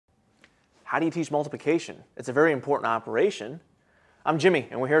How do you teach multiplication? It's a very important operation. I'm Jimmy,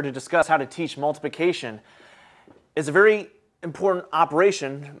 and we're here to discuss how to teach multiplication. It's a very important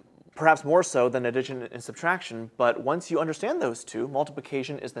operation, perhaps more so than addition and subtraction, but once you understand those two,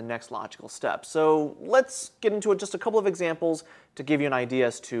 multiplication is the next logical step. So let's get into just a couple of examples to give you an idea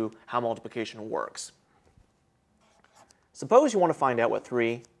as to how multiplication works. Suppose you want to find out what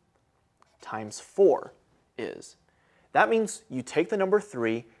 3 times 4 is. That means you take the number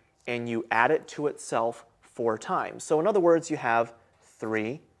 3 and you add it to itself 4 times. So in other words, you have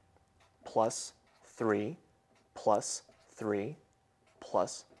 3 plus 3 plus 3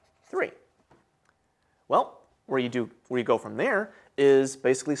 plus 3. Well, where you go from there is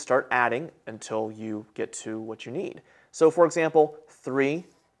basically start adding until you get to what you need. So for example, 3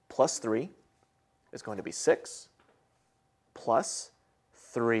 plus 3 is going to be 6, plus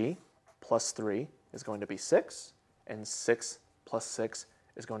 3 plus 3 is going to be 6, and 6 plus 6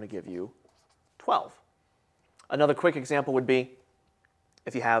 is going to give you 12. Another quick example would be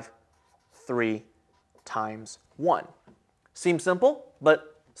if you have 3 times 1. Seems simple,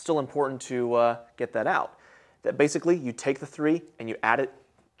 but still important to get that out. That basically you take the 3 and you add it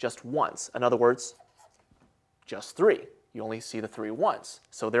just once. In other words, just 3. You only see the 3 once.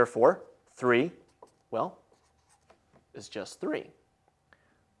 So therefore, 3, well, is just 3.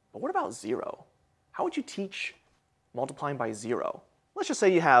 But what about 0? How would you teach multiplying by 0? Let's just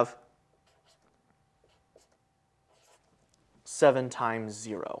say you have 7 times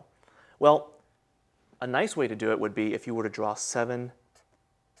 0. Well, a nice way to do it would be if you were to draw 7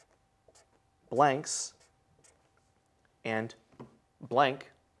 blanks, and blank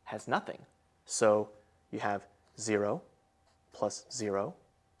has nothing. So you have 0 plus 0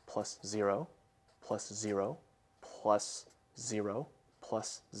 plus 0 plus 0 plus 0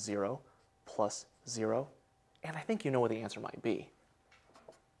 plus 0 plus 0, and I think you know what the answer might be.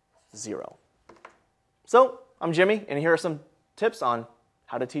 0. So, I'm Jimmy, and here are some tips on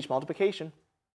how to teach multiplication.